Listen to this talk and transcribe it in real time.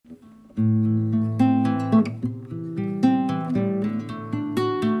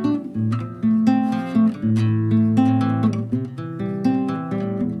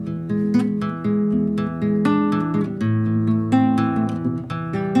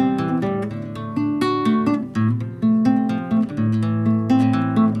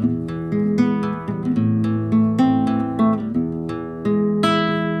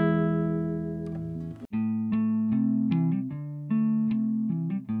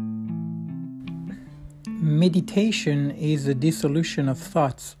Meditation is a dissolution of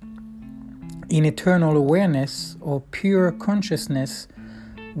thoughts in eternal awareness or pure consciousness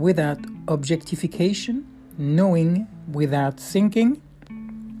without objectification, knowing without thinking,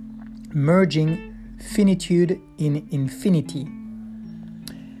 merging finitude in infinity.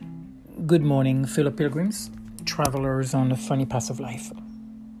 Good morning, fellow pilgrims, travelers on the funny path of life.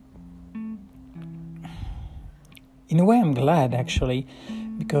 In a way, I'm glad, actually,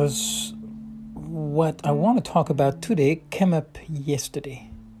 because what I want to talk about today came up yesterday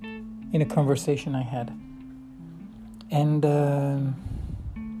in a conversation I had. And I'm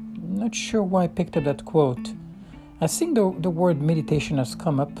not sure why I picked up that quote. I think the word meditation has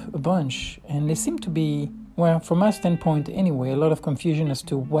come up a bunch, and there seem to be, well, from my standpoint anyway, a lot of confusion as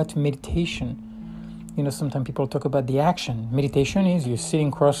to what meditation. You know, sometimes people talk about the action. Meditation is you're sitting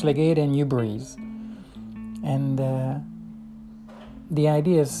cross-legged and you breathe. And the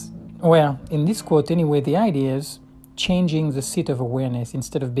idea is, well, in this quote anyway, the idea is changing the seat of awareness.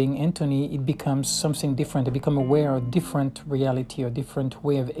 Instead of being Anthony, it becomes something different. To become aware of different reality or different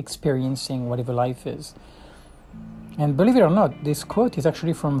way of experiencing whatever life is. And believe it or not, this quote is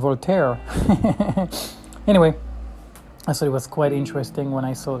actually from Voltaire. Anyway, I thought it was quite interesting when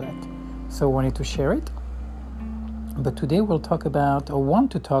I saw that. So I wanted to share it. But today we'll talk about, or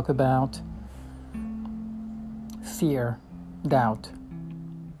want to talk about, fear, doubt.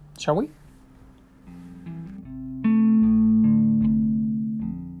 Shall we?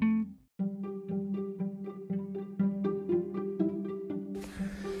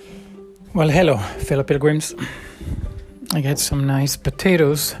 Well, hello, fellow pilgrims. I got some nice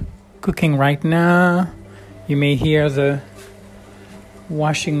potatoes cooking right now. You may hear the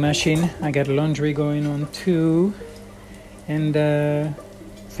washing machine. I got laundry going on too. And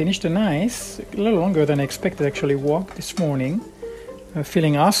finished a little longer than I expected actually, walk this morning.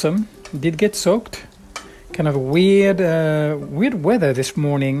 Feeling awesome. Did get soaked. Kind of weird weather this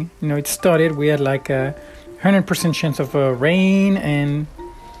morning. You know, it started, we had like a 100% chance of rain, and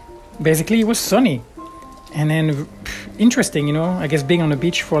basically it was sunny. And then interesting, you know, I guess being on the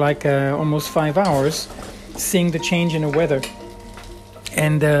beach for like almost 5 hours, seeing the change in the weather.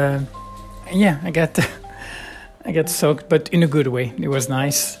 And yeah, I got soaked, but in a good way. It was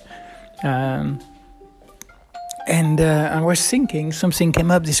nice. And I was thinking, something came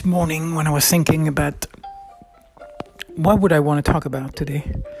up this morning when I was thinking about what would I want to talk about today.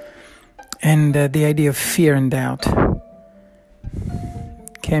 And the idea of fear and doubt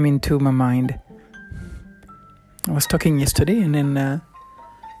came into my mind. I was talking yesterday, and then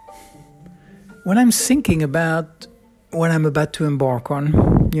when I'm thinking about what I'm about to embark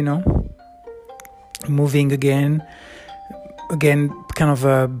on, you know, moving again, kind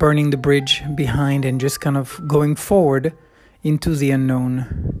of burning the bridge behind and just kind of going forward into the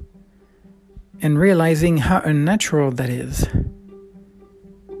unknown and realizing how unnatural that is.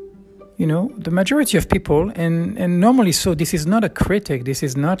 You know, the majority of people, and normally so, this is not a critic, this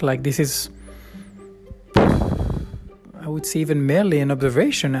is not like, this is, I would say even merely an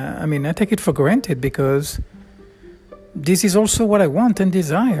observation. I mean, I take it for granted because this is also what I want and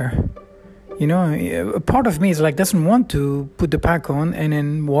desire. You know, a part of me is like, doesn't want to put the pack on and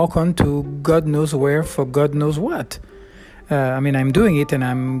then walk on to God knows where for God knows what. I mean, I'm doing it and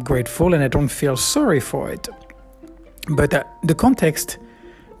I'm grateful and I don't feel sorry for it. But the context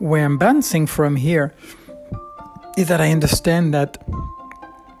where I'm bouncing from here is that I understand that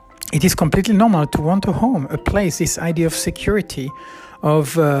it is completely normal to want a home, a place, this idea of security, of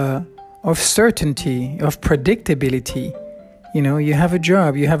certainty, of predictability. You know, you have a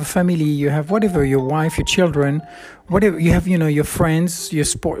job, you have a family, you have whatever, your wife, your children, whatever, you have, you know, your friends, your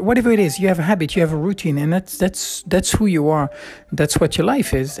sport, whatever it is, you have a habit, you have a routine, and that's who you are. That's what your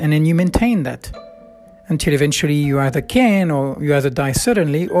life is. And then you maintain that until eventually you either can, or you either die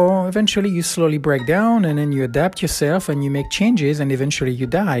suddenly, or eventually you slowly break down and then you adapt yourself and you make changes and eventually you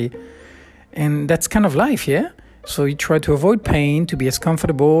die. And that's kind of life, yeah? So you try to avoid pain, to be as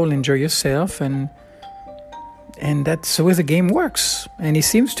comfortable, enjoy yourself, and that's the way the game works. And it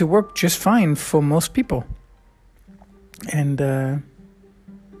seems to work just fine for most people. And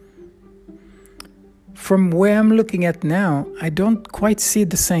from where I'm looking at now, I don't quite see it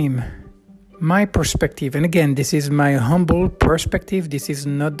the same. my perspective. And again, this is my humble perspective. This is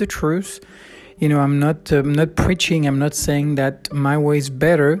not the truth. I'm not preaching. I'm not saying that my way is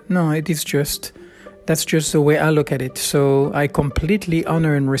better. No, that's just the way I look at it. So I completely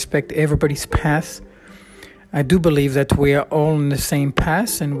honor and respect everybody's path. I do believe that we are all on the same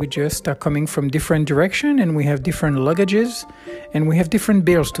path, and we just are coming from different direction, and we have different luggages, and we have different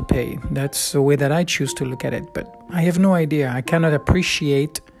bills to pay. That's the way that I choose to look at it. But I have no idea. I cannot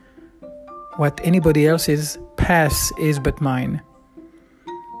appreciate what anybody else's path is but mine.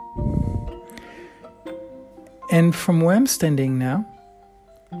 And from where I'm standing now,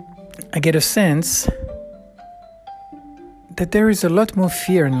 I get a sense that there is a lot more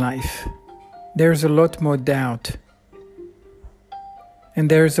fear in life. There's a lot more doubt. And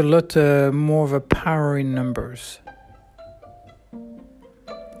there's a lot more of a power in numbers.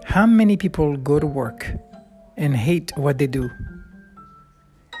 How many people go to work and hate what they do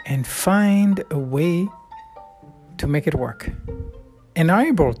and find a way to make it work and are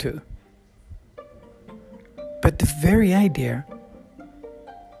able to? But the very idea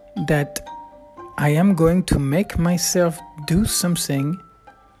that I am going to make myself do something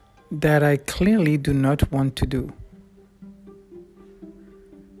that I clearly do not want to do.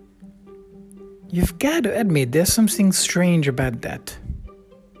 You've got to admit there's something strange about that.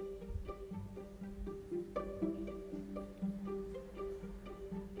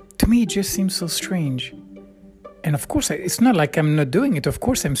 To me, it just seems so strange. And of course, it's not like I'm not doing it. Of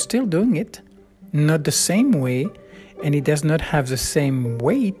course, I'm still doing it. Not the same way, and it does not have the same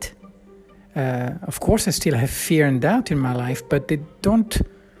weight. Of course, I still have fear and doubt in my life, but they don't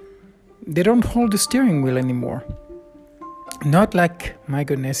hold the steering wheel anymore. Not like, my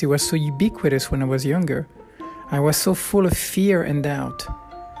goodness, it was so ubiquitous when I was younger. I was so full of fear and doubt.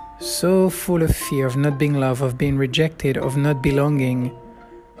 So full of fear of not being loved, of being rejected, of not belonging,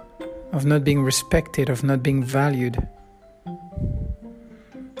 of not being respected, of not being valued.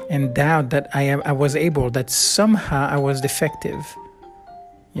 And doubt that that somehow I was defective.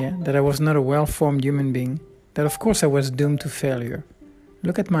 That I was not a well-formed human being. That of course I was doomed to failure.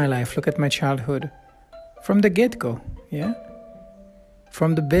 Look at my life, look at my childhood. From the get-go,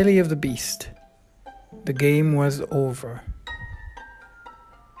 From the belly of the beast. The game was over.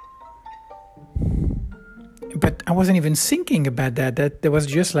 But I wasn't even thinking about that. That was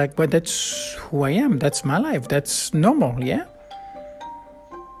just like, but that's who I am. That's my life. That's normal,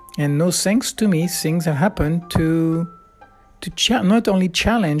 And no thanks to me, things have happened to not only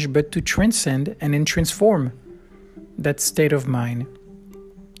challenge, but to transcend and then transform that state of mind.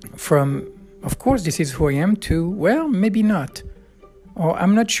 From, of course, this is who I am, to, well, maybe not. Or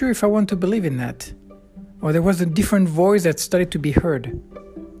I'm not sure if I want to believe in that. Or there was a different voice that started to be heard.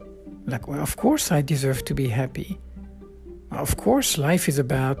 Like, well, of course I deserve to be happy. Of course life is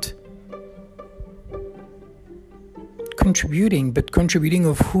about contributing, but contributing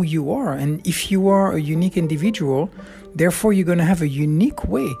of who you are. And if you are a unique individual, therefore you're going to have a unique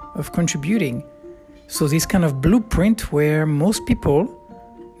way of contributing. So this kind of blueprint where most people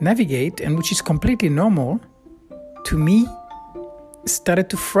navigate, and which is completely normal, to me, started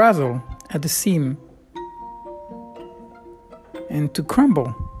to frazzle at the seam and to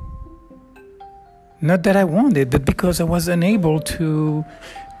crumble. Not that I wanted, but because I was unable to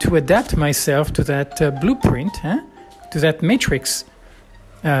adapt myself to that blueprint, to that matrix.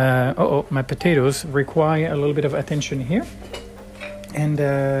 My potatoes require a little bit of attention here. And,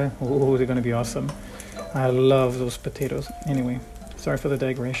 they're going to be awesome. I love those potatoes. Anyway, sorry for the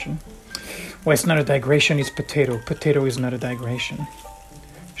digression. Well, it's not a digression, it's potato. Potato is not a digression.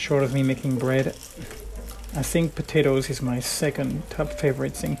 Short of me making bread, I think potatoes is my second top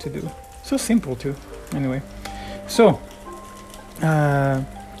favorite thing to do. So simple too. Anyway, so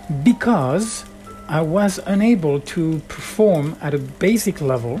because I was unable to perform at a basic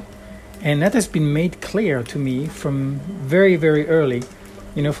level, and that has been made clear to me from very, very early,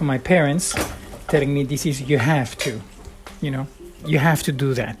 from my parents telling me this is, you have to, you have to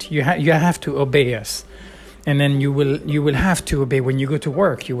do that. You have to obey us. And then you will have to obey when you go to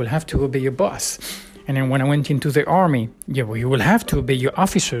work. You will have to obey your boss. And then when I went into the army, you will have to obey your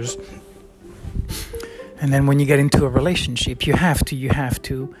officers. And then when you get into a relationship, you have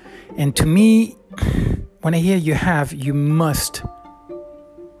to. And to me, when I hear you must,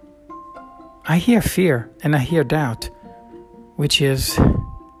 I hear fear and I hear doubt, which is,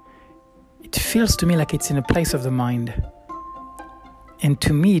 it feels to me like it's in a place of the mind. And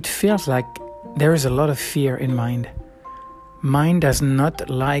to me, it feels like there is a lot of fear in mind. Mind does not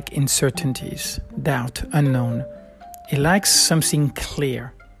like uncertainties, doubt, unknown. It likes something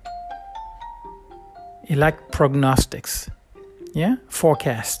clear. It likes prognostics,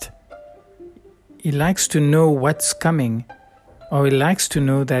 forecast. He likes to know what's coming, or he likes to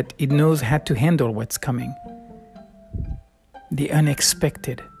know that he knows how to handle what's coming. The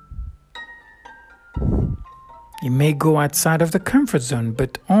unexpected. He may go outside of the comfort zone,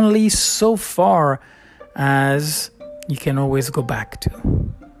 but only so far as you can always go back to.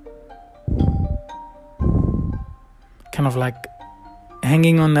 Kind of like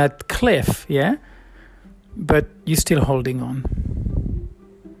hanging on that cliff, yeah? But you're still holding on.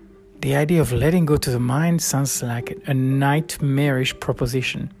 The idea of letting go to the mind sounds like a nightmarish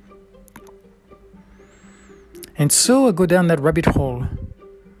proposition. And so I go down that rabbit hole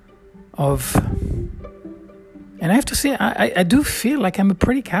of... And I have to say, I do feel like I'm a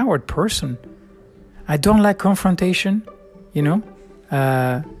pretty coward person. I don't like confrontation, you know.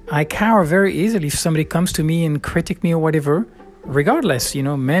 I cower very easily if somebody comes to me and critique me or whatever. Regardless, you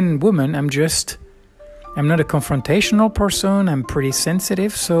know, man, woman, I'm not a confrontational person. I'm pretty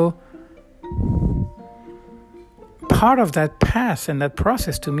sensitive, so... Part of that path and that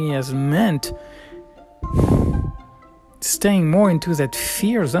process to me has meant staying more into that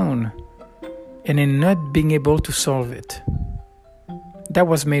fear zone and in not being able to solve it. That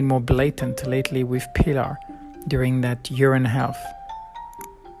was made more blatant lately with Pilar during that year and a half.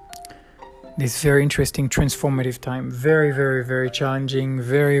 This very interesting, transformative time. Very, very, very challenging,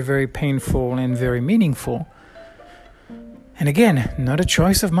 very, very painful, and very meaningful. And again, not a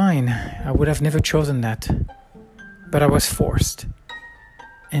choice of mine. I would have never chosen that. But I was forced.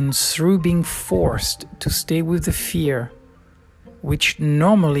 And through being forced to stay with the fear, which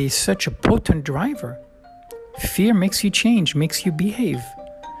normally is such a potent driver, fear makes you change, makes you behave,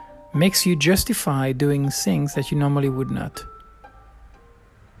 makes you justify doing things that you normally would not.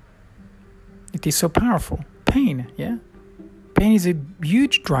 It is so powerful. Pain, yeah? Pain is a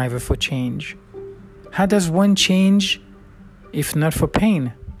huge driver for change. How does one change if not for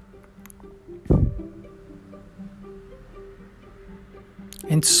pain?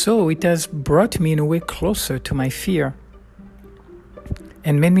 And so it has brought me in a way closer to my fear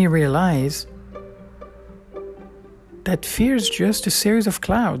and made me realize that fear is just a series of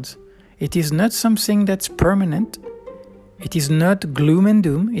clouds. It is not something that's permanent. It is not gloom and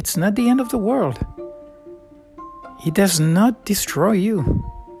doom. It's not the end of the world. It does not destroy you.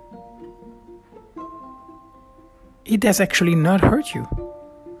 It does actually not hurt you.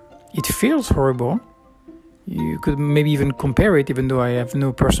 It feels horrible. You could maybe even compare it, even though I have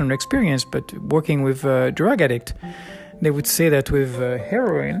no personal experience, but working with a drug addict, they would say that with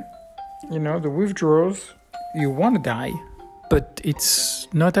heroin, you know, the withdrawals, you want to die, but it's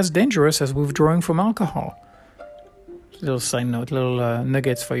not as dangerous as withdrawing from alcohol. Little side note, little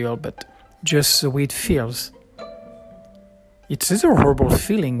nuggets for you all, but just the way it feels. It's a horrible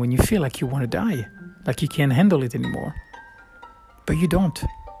feeling when you feel like you want to die, like you can't handle it anymore, but you don't.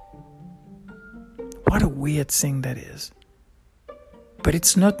 What a weird thing that is. But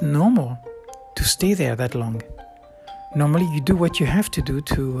it's not normal to stay there that long. Normally you do what you have to do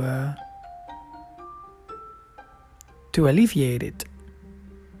to alleviate it.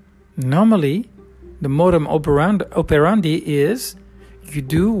 Normally, the modus operandi is you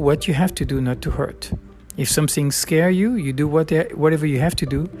do what you have to do not to hurt. If something scares you, you do whatever you have to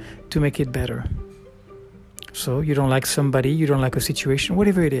do to make it better. So you don't like somebody, you don't like a situation,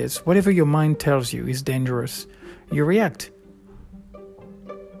 whatever it is, whatever your mind tells you is dangerous, you react.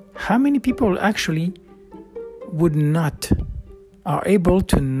 How many people actually are able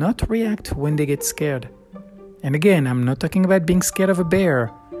to not react when they get scared? And again, I'm not talking about being scared of a bear.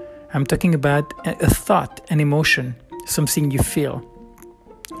 I'm talking about a thought, an emotion, something you feel.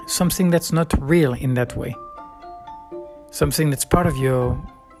 Something that's not real in that way. Something that's part of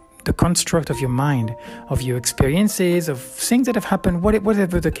the construct of your mind, of your experiences, of things that have happened,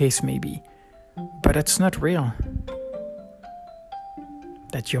 whatever the case may be. But it's not real.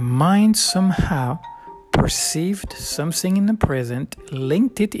 That your mind somehow perceived something in the present,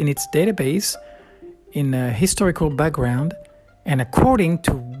 linked it in its database, in a historical background, and according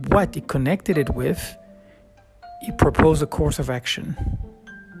to what it connected it with, it proposed a course of action.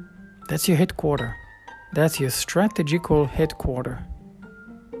 That's your headquarter. That's your strategical headquarter.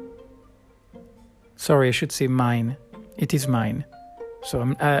 Sorry, I should say mine. It is mine.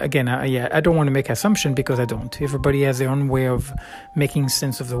 So I don't want to make assumption because I don't. Everybody has their own way of making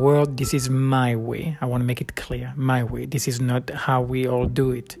sense of the world. This is my way. I want to make it clear. My way. This is not how we all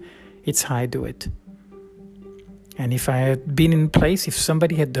do it. It's how I do it. And if I had been in place, if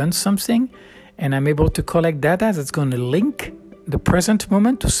somebody had done something, and I'm able to collect data that's going to link the present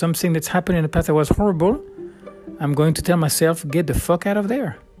moment to something that's happened in the past that was horrible, I'm going to tell myself, get the fuck out of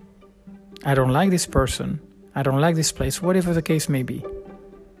there. I don't like this person. I don't like this place, whatever the case may be.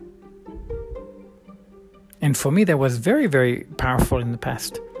 And for me, that was very, very powerful in the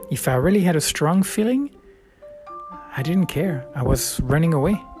past. If I really had a strong feeling, I didn't care. I was running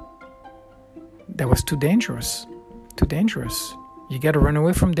away. That was too dangerous. Too dangerous. You got to run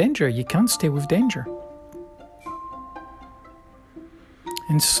away from danger. You can't stay with danger.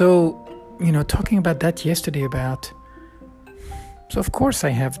 And so, talking about that yesterday so of course I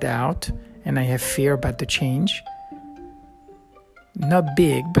have doubt and I have fear about the change. Not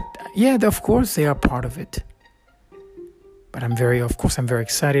big, but yeah, of course they are part of it. But I'm very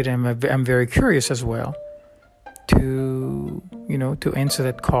excited, and I'm very curious as well to answer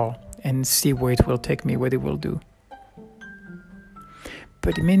that call and see where it will take me, what it will do.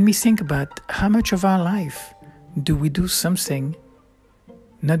 But it made me think about how much of our life do we do something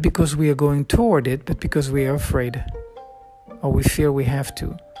not because we are going toward it, but because we are afraid or we feel we have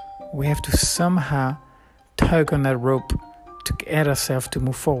to. We have to somehow tug on that rope to get ourselves to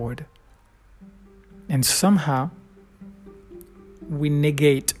move forward. And somehow we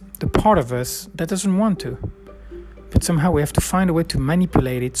negate the part of us that doesn't want to. But somehow we have to find a way to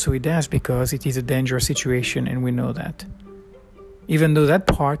manipulate it so it does, because it is a dangerous situation and we know that. Even though that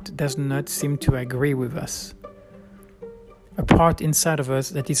part does not seem to agree with us. A part inside of us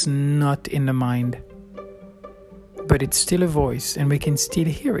that is not in the mind. But it's still a voice and we can still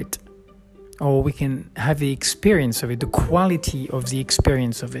hear it. Or we can have the experience of it, the quality of the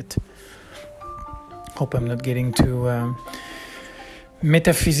experience of it. Hope I'm not getting too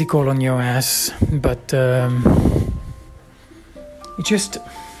metaphysical on your ass, but it's just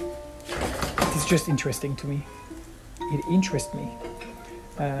interesting to me. It interests me.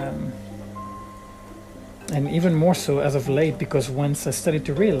 And even more so as of late, because once I started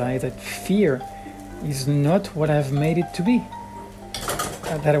to realize that fear is not what I've made it to be.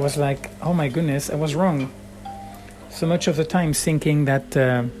 That I was like, oh my goodness, I was wrong. So much of the time thinking that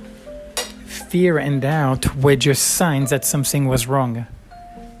fear and doubt were just signs that something was wrong.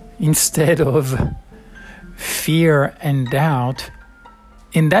 Instead of fear and doubt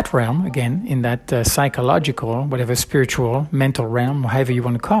in that realm, again, in that psychological, whatever, spiritual, mental realm, however you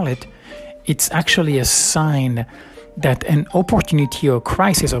want to call it, it's actually a sign that an opportunity or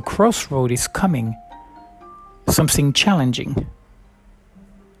crisis or crossroad is coming. Something challenging,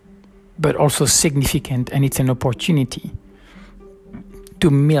 but also significant, and it's an opportunity to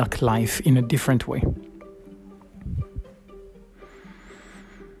milk life in a different way.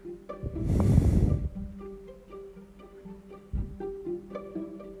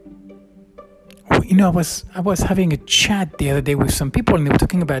 I was having a chat the other day with some people, and they were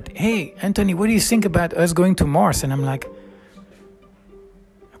talking about, hey, Anthony, what do you think about us going to Mars? And I'm like,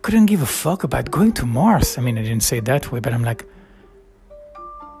 I couldn't give a fuck about going to Mars. I mean, I didn't say it that way, but I'm like,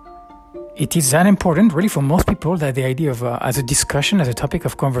 it is that important, really, for most people, that the idea of as a discussion, as a topic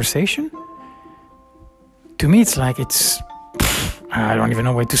of conversation. To me, it's like I don't even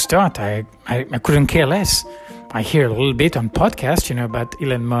know where to start. I couldn't care less. I hear a little bit on podcasts, about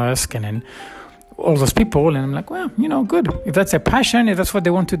Elon Musk and then all those people, and I'm like, well, good. If that's their passion, if that's what they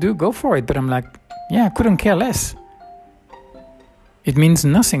want to do, go for it. But I'm like, yeah, I couldn't care less. It means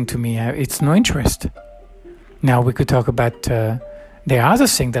nothing to me. It's no interest. Now we could talk about there are other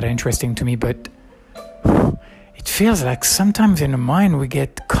things that are interesting to me, but it feels like sometimes in the mind we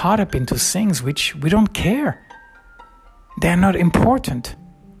get caught up into things which we don't care. They're not important.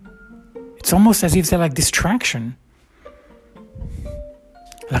 It's almost as if they're like distraction.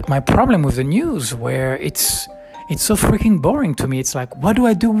 Like my problem with the news, where it's so freaking boring to me. It's like, what do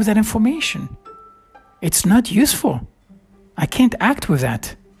I do with that information? It's not useful. I can't act with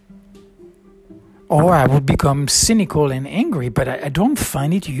that. Or I would become cynical and angry, but I don't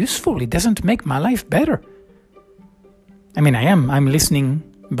find it useful. It doesn't make my life better. I mean, I'm listening,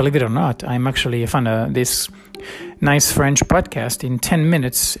 believe it or not. I found this nice French podcast in 10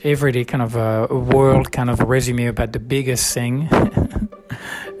 minutes every day, kind of a world kind of resume about the biggest thing.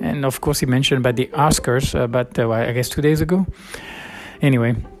 And of course, he mentioned about the Oscars, I guess 2 days ago.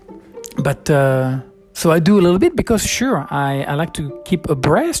 Anyway, but so I do a little bit because, sure, I like to keep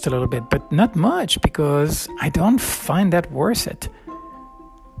abreast a little bit, but not much, because I don't find that worth it.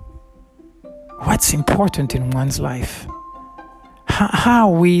 What's important in one's life? How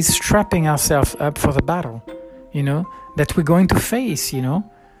are we strapping ourselves up for the battle, that we're going to face,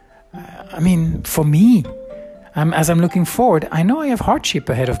 I mean, for me, as I'm looking forward, I know I have hardship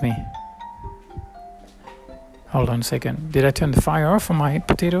ahead of me. Hold on a second. Did I turn the fire off on my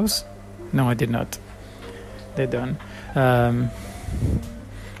potatoes? No, I did not. They're done.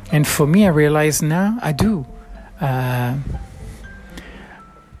 And for me, I realize now I do. I'm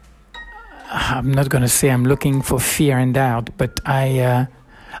not going to say I'm looking for fear and doubt, but I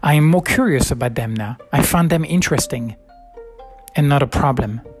I am more curious about them now. I find them interesting and not a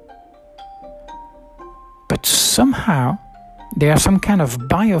problem. But somehow, there are some kind of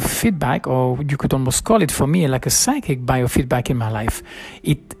biofeedback, or you could almost call it for me like a psychic biofeedback in my life.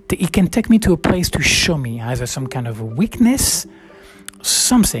 It can take me to a place to show me either some kind of a weakness,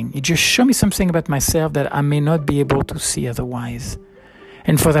 something. It just show me something about myself that I may not be able to see otherwise.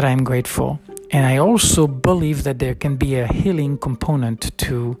 And for that, I'm grateful. And I also believe that there can be a healing component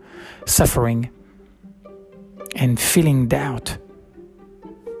to suffering and feeling doubt.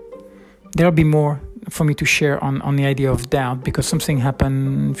 There'll be more for me to share on the idea of doubt, because something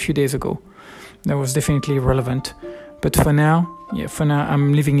happened a few days ago that was definitely relevant. But for now,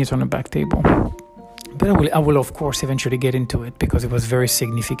 I'm leaving it on the back table. But I will of course eventually get into it, because it was very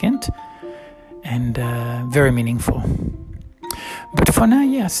significant and very meaningful. But for now,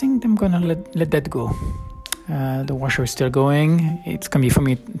 I think I'm gonna let that go. The washer is still going. It's gonna be for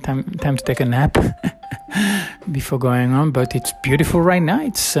me time to take a nap before going on. But it's beautiful right now.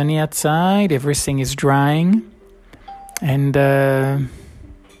 It's sunny outside. Everything is drying, and I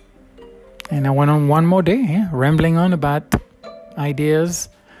went on one more day, rambling on about ideas,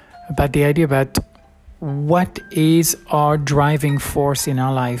 about the idea about what is our driving force in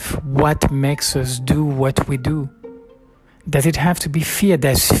our life. What makes us do what we do? Does it have to be fear?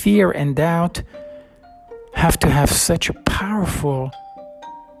 Does fear and doubt have to have such a powerful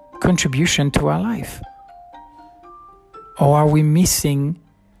contribution to our life? Or are we missing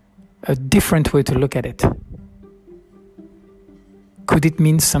a different way to look at it? Could it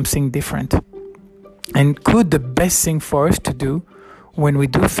mean something different? And could the best thing for us to do when we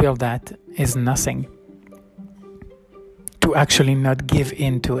do feel that is nothing? To actually not give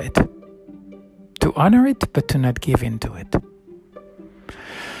in to it. To honor it, but to not give in to it.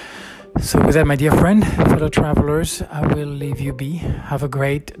 So with that, my dear friend, fellow travelers, I will leave you be. Have a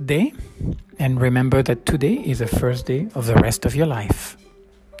great day. And remember that today is the first day of the rest of your life.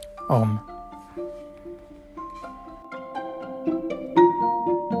 Om.